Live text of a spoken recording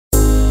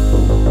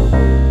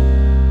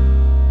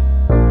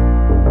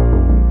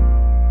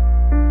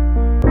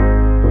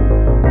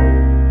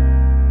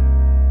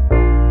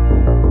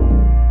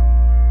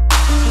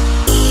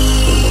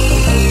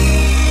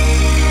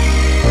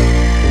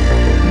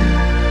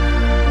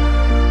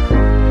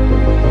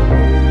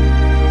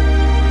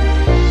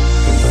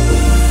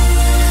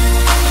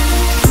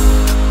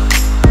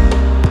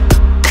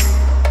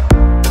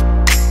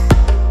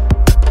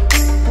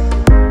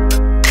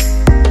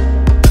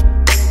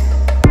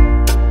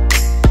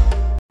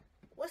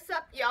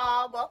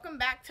welcome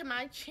back to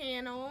my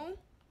channel.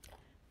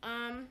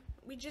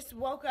 We just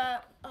woke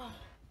up. Oh,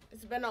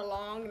 it's been a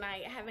long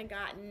night. I haven't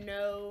gotten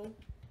no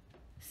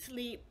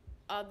sleep.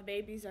 All the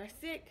babies are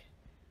sick,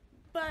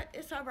 but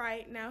it's all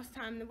right. Now it's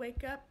time to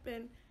wake up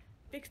and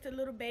fix the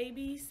little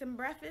baby some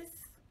breakfast.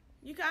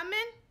 You coming?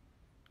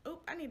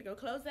 Oop, I need to go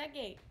close that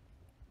gate.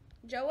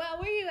 Joelle,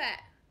 where you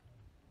at?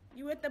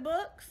 You with the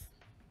books?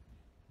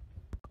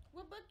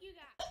 What book you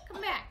got?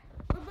 Come back.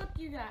 What book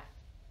you got?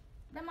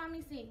 Let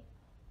mommy see.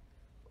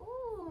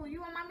 Ooh,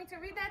 you want mommy to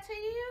read that to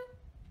you?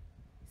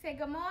 Say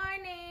good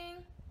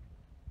morning.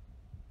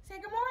 Say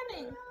good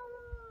morning.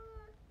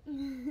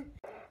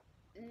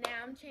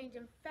 Now I'm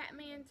changing Fat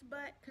Man's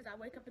butt because I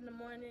wake up in the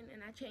morning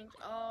and I change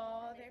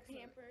all their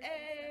Pampers.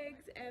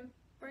 Eggs and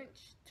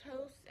French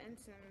toast and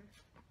some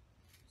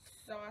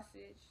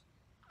sausage.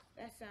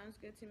 That sounds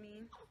good to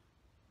me.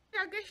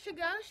 Y'all good to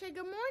go. Say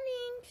good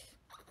morning.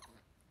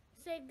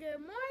 Say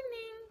good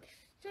morning.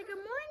 Say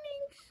good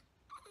morning.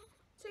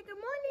 Say good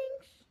morning.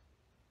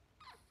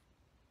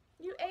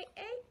 You ate?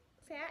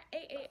 Say I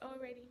ate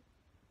already.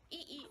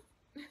 Eat.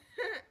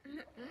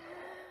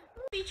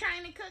 Be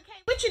trying to cook.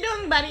 Hey, what you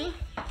doing, buddy?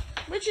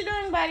 What you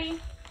doing, buddy?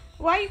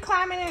 Why are you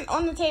climbing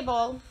on the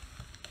table?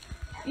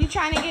 You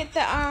trying to get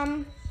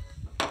the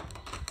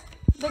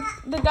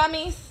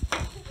gummies?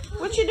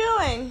 What you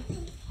doing?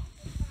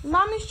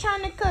 Mommy's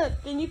trying to cook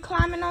and you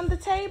climbing on the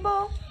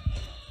table?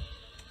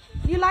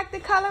 You like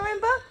the coloring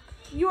book?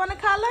 You want to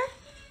color?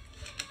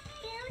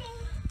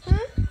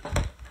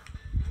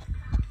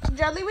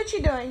 Jelly, what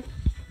you doing?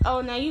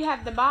 Oh, now you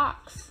have the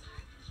box.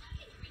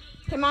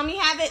 Can mommy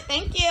have it?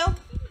 Thank you.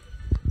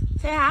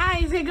 Say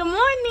hi. Say good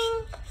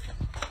morning.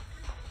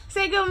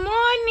 Say good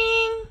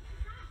morning.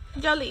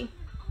 Jelly.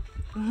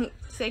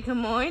 Say good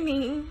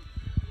morning.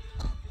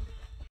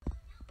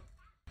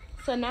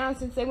 So now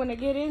since they want to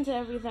get into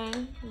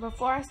everything,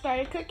 before I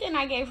started cooking,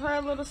 I gave her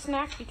a little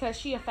snack because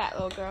she a fat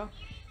little girl.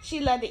 She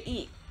love to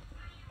eat.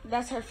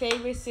 That's her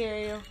favorite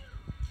cereal.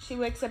 She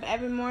wakes up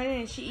every morning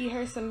and she eat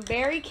her some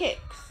berry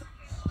kicks.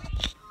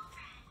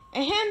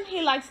 And him,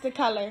 he likes to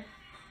color.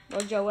 Or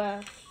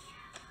Joelle.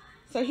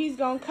 So he's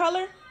gonna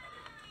color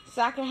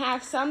so I can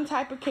have some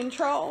type of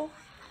control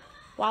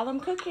while I'm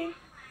cooking.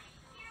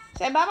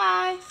 Say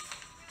bye-bye.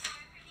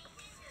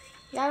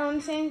 Y'all don't want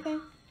to say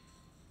anything?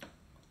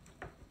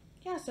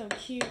 Y'all so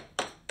cute.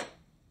 So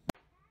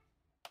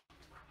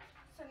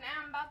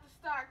now I'm about to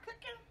start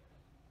cooking.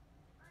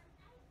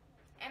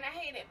 And I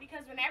hate it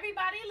because when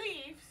everybody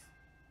leaves,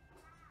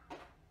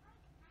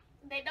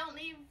 they don't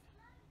leave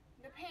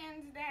the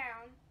pans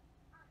down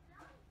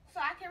so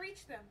I can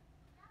reach them.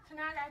 So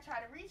now I gotta try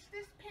to reach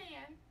this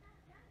pan,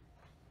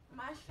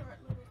 my short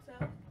little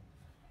self,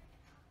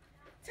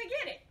 to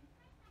get it.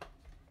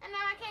 And now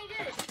I can't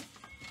get it.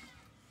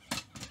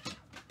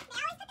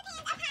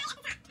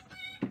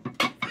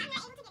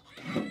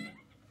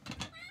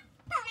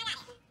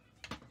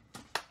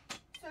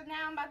 So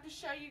now I'm about to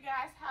show you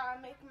guys how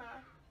I make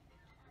my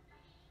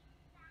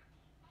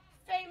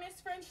famous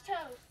French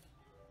toast.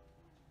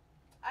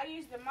 I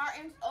use the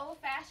Martin's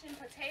old-fashioned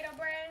potato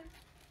bread.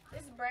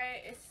 This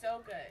bread is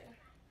so good.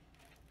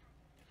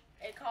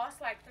 It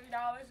costs like $3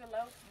 a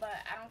loaf,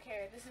 but I don't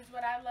care. This is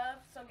what I love,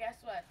 so guess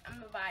what?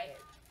 I'm gonna buy it.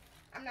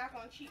 I'm not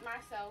gonna cheat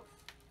myself.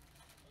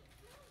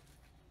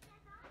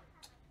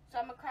 So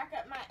I'm gonna crack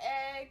up my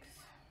eggs.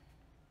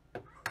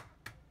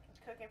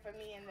 It's cooking for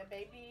me and the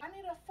baby. I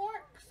need a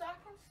fork so I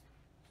can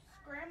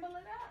scramble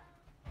it up.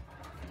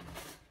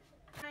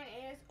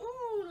 Mine is,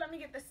 ooh, let me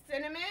get the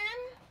cinnamon.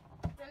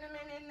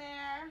 Cinnamon in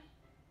there.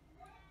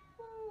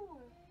 Ooh.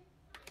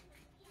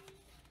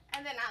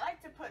 And then I like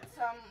to put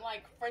some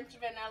like French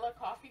vanilla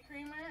coffee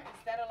creamer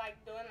instead of like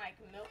doing like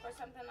milk or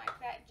something like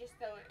that, just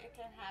so it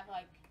can have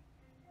like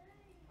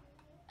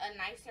a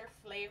nicer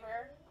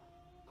flavor.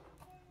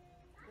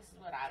 This is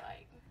what I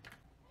like.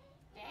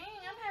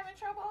 Dang, I'm having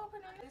trouble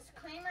opening this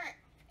creamer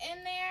in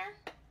there.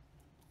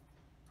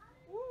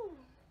 Woo.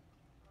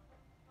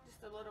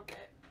 Just a little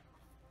bit.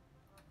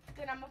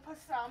 Then I'm gonna put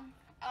some,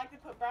 I like to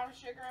put brown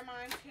sugar in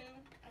mine too,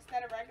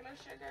 instead of regular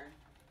sugar.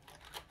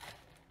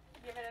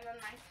 Give it a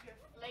nice good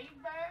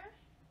flavor.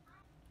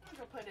 You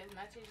can put as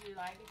much as you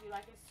like. If you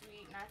like it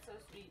sweet, not so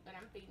sweet, but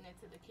I'm feeding it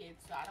to the kids,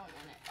 so I don't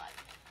want it like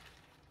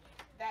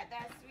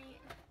that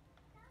sweet.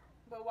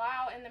 But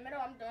while in the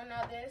middle I'm doing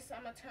all this,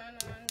 I'm gonna turn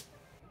on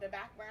the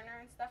back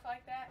burner and stuff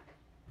like that.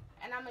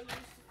 And I'm gonna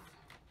use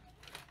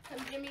some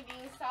Jimmy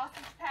Dean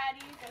sausage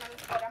patties, and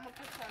I'm gonna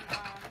put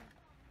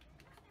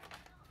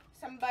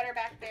some butter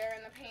back there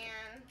in the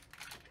pan.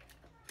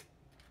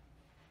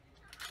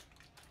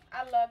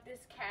 I love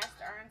this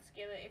cast iron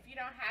skillet. If you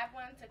don't have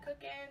one to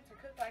cook in, to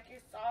cook like your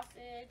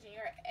sausage and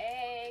your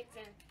eggs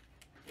and,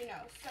 you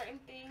know,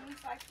 certain things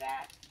like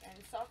that, and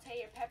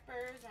saute your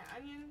peppers and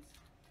onions,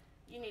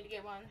 you need to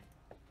get one.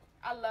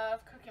 I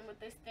love cooking with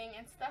this thing,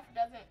 and stuff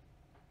doesn't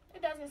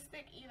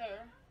stick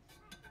either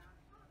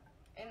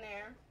in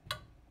there.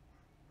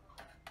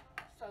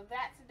 So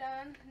that's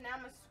done. Now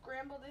I'm gonna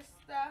scramble this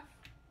stuff.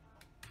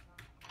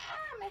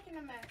 I'm making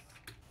a mess.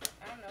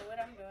 I don't know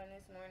what I'm doing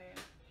this morning.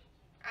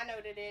 I know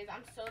what it is.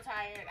 I'm so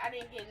tired. I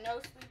didn't get no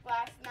sleep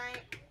last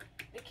night.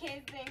 The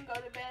kids didn't go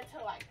to bed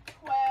till like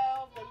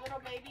 12. The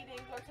little baby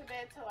didn't go to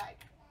bed till like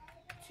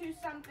 2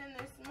 something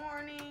this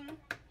morning.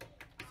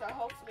 So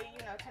hopefully,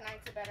 you know,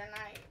 tonight's a better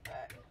night.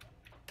 But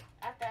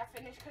after I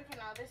finish cooking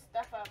all this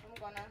stuff up, I'm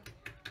gonna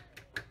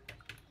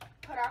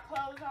put our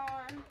clothes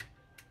on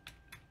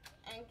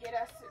and get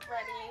us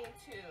ready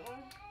to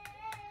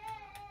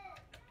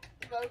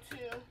go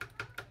to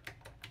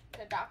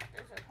the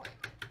doctor's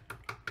appointment.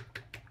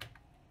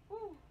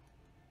 Woo.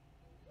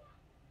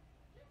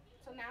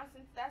 So now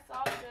since that's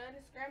all good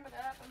and scrambled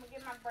up, I'm gonna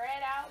get my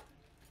bread out.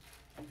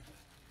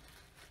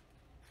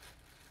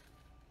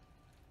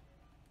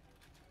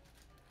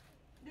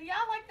 Do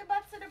y'all like the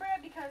butts of the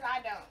bread? Because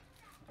I don't.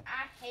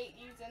 I hate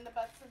using the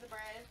butts of the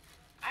bread.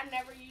 I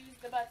never use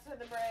the butts of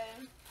the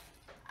bread.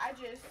 I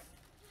just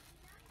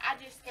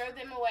throw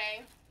them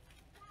away.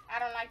 I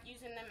don't like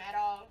using them at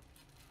all.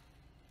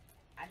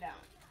 I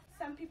don't.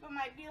 Some people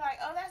might be like,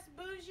 oh, that's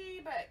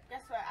bougie, but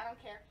guess what? I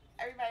don't care.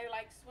 Everybody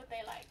likes what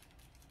they like.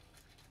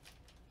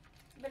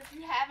 But if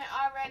you haven't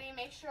already,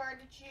 make sure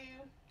that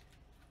you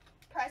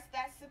press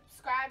that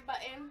subscribe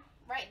button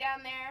right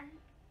down there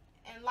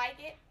and like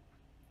it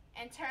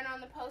and turn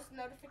on the post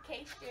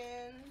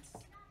notifications.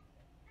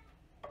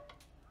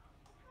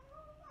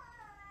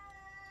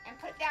 And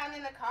put down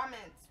in the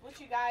comments what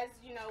you guys,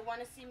 you know,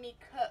 want to see me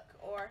cook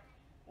or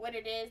what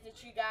it is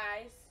that you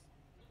guys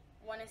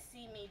want to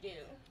see me do.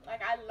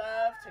 Like, I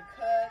love to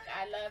cook.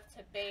 I love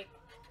to bake.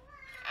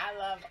 I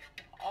love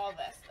all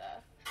that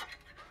stuff.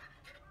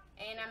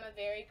 And I'm a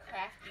very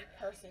crafty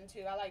person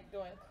too. I like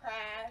doing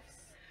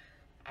crafts.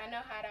 I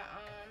know how to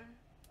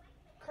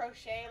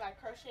crochet,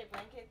 like crochet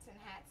blankets and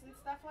hats and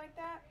stuff like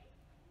that.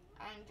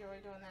 I enjoy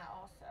doing that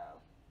also.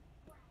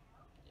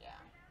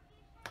 Yeah.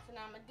 So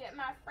now I'm gonna dip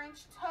my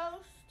French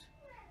toast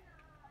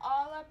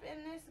all up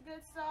in this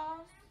good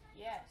sauce.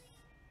 Yes.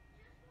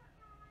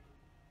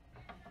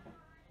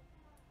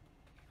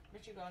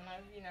 But you're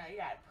gonna, you know, you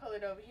gotta pull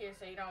it over here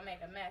so you don't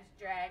make a mess,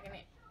 dragging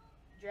it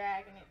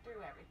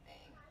through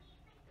everything.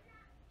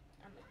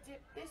 I'm gonna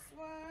dip this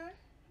one.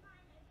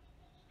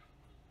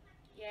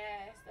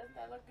 Yes, doesn't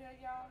that look good,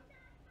 y'all?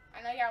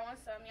 I know y'all want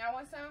some. Y'all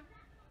want some?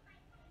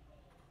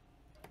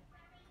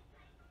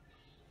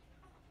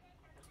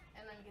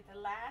 And let me get the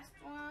last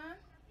one.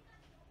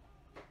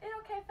 It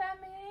okay,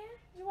 fat man?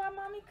 You want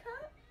mommy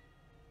cook?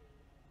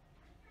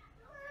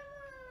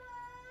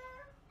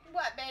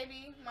 What,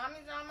 baby?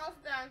 Mommy's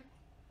almost done.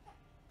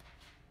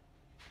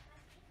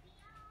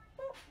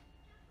 Boop.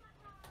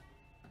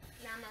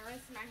 Now I'm gonna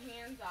rinse my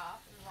hands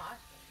off and wash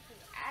them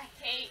because I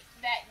hate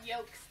that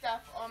yolk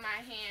stuff on my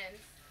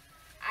hands.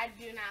 I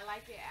do not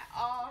like it at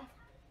all.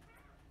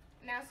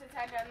 Now since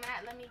I've done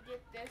that, let me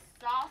get this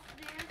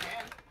sausage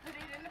and put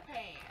it in the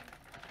pan.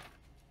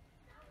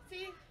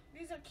 See,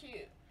 these are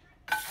cute.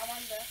 I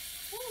wanted to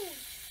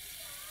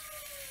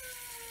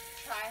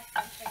try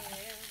something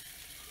new.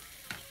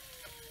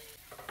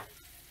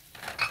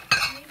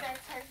 These are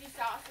turkey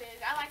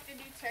sausage. I like to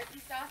do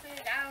turkey sausage.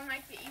 I don't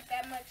like to eat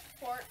that much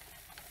pork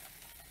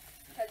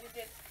because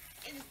it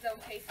just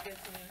don't taste good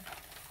to me.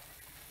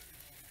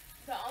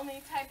 The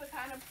only type of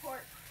kind of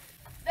pork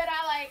that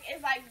I like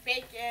is like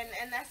bacon,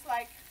 and that's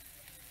like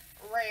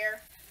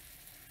rare.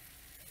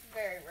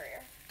 Very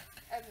rare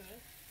of me.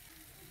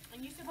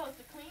 And you're supposed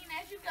to clean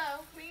as you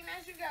go. Clean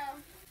as you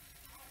go.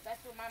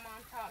 That's what my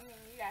mom taught me.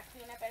 You gotta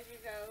clean up as you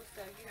go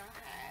so you don't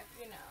have,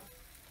 you know.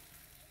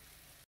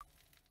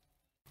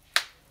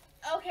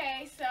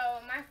 Okay,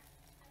 so my,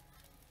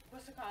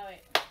 what's it called?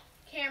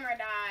 Camera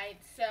died,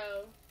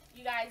 so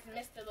you guys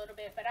missed a little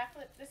bit. But I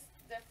flipped the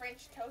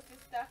French toasted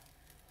stuff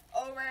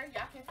over.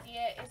 Y'all can see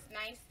it. It's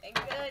nice and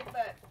good,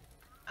 but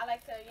I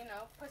like to, you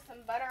know, put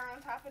some butter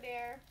on top of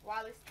there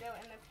while it's still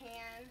in the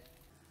pan.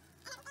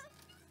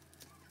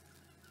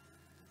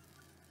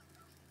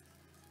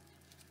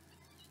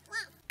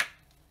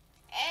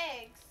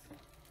 Eggs.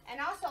 And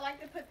I also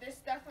like to put this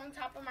stuff on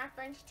top of my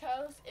French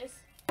toast. It's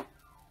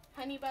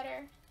honey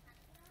butter.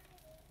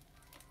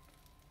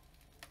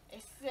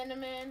 It's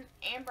cinnamon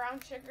and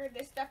brown sugar.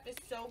 This stuff is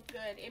so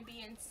good. It be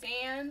in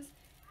Sam's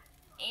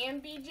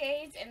and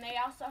BJ's, and they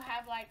also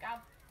have like, I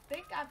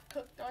think I've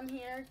cooked on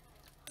here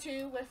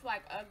too with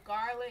like a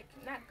garlic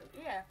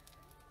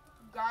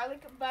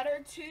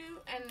butter too,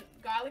 and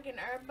garlic and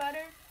herb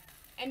butter,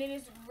 and it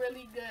is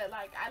really good.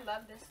 Like, I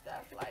love this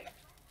stuff. Like,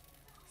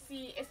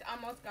 see, it's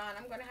almost gone.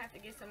 I'm gonna have to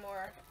get some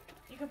more.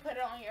 You can put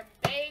it on your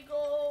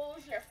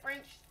bagels, your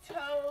French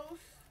toast,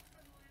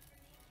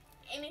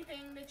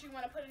 anything that you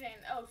want to put it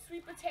in. Oh,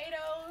 sweet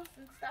potatoes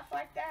and stuff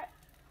like that.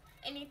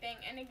 Anything,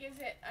 and it gives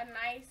it a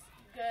nice,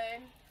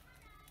 good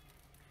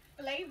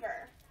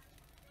flavor.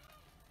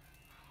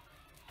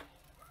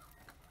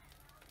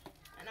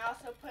 And I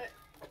also put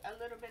a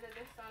little bit of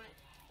this on it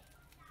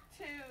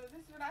too.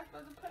 This is what I'm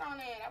supposed to put on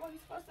it. I wasn't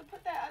supposed to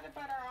put that other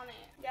butter on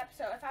it. Yep,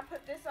 so if I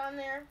put this on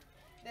there,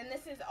 then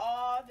this is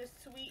all the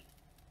sweet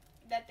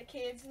that the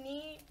kids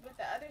need with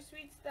the other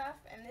sweet stuff,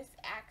 and this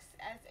acts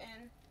as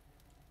in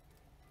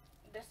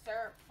the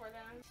syrup for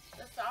them.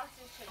 The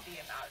sausage should be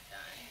about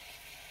done.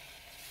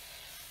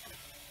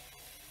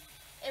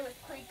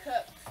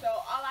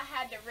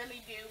 had to really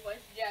do was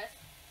just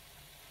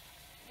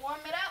warm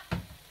it up.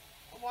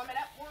 Warm it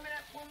up, warm it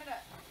up, warm it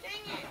up.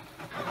 Dang it.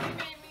 I only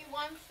made me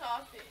one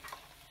sausage.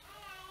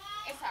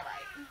 It's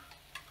alright.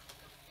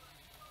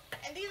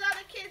 And these are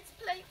the kids'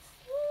 plates.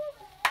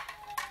 Woo.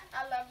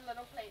 I love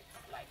little plates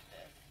like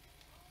this.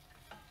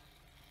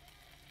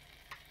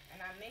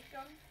 And I make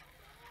them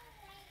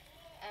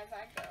as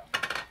I go.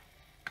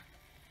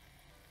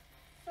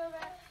 So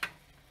that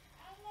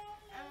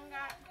I don't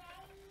got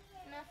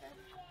nothing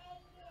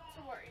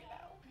to worry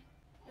about.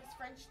 This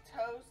French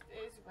toast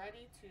is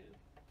ready to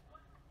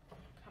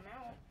come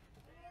out.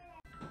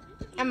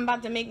 I'm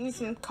about to make me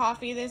some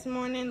coffee this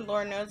morning.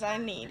 Lord knows I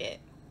need it.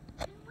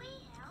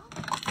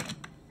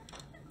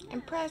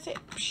 And press it.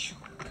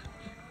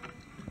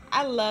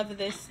 I love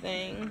this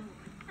thing.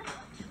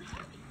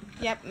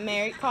 Yep,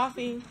 Mary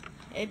coffee.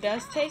 It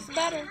does taste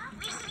better.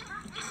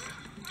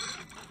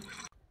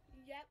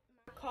 Yep,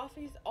 my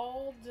coffee's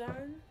all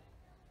done.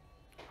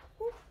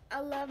 Woo.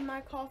 I love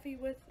my coffee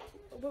with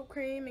whipped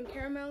cream and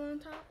caramel on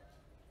top.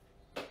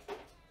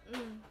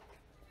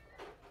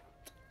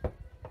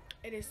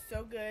 It is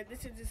so good.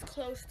 This is as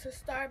close to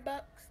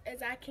Starbucks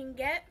as I can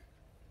get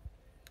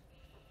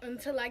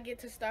until I get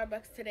to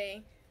Starbucks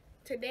today.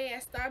 Today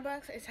at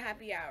Starbucks is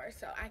happy hour,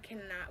 so I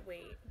cannot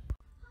wait.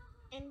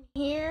 And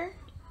here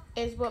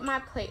is what my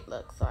plate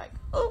looks like.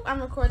 Oh,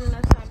 I'm recording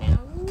upside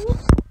down. Woo.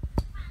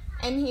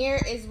 And here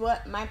is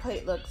what my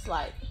plate looks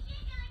like.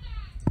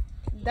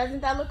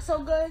 Doesn't that look so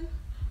good?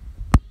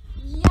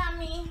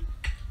 Yummy.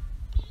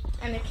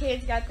 And the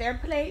kids got their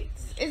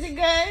plates. Is it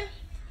good?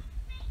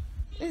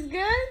 It's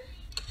good?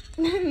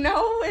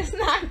 No, it's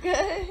not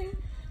good.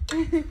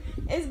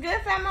 It's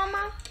good, Fat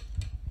Mama?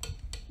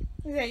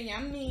 Is it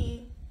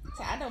yummy?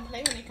 So I don't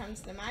play when it comes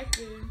to my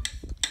food.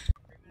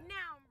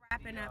 Now I'm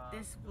wrapping up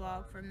this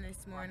vlog from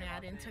this morning. I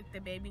done took the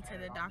baby to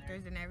the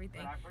doctors and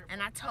everything.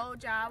 And I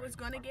told y'all I was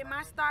going to get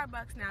my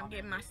Starbucks. Now I'm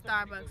getting my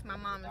Starbucks. My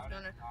mom is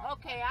going to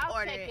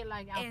order it.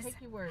 It's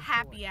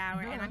happy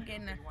hour. And I'm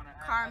getting a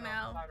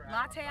caramel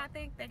latte, I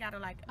think. They got to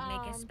like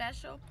make it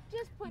special.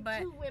 Just put but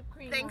 2 whipped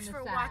cream thanks on the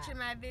for side. watching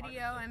my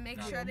video. And make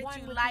sure that you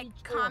One with like,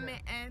 each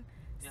comment, and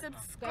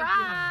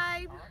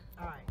subscribe.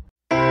 All right.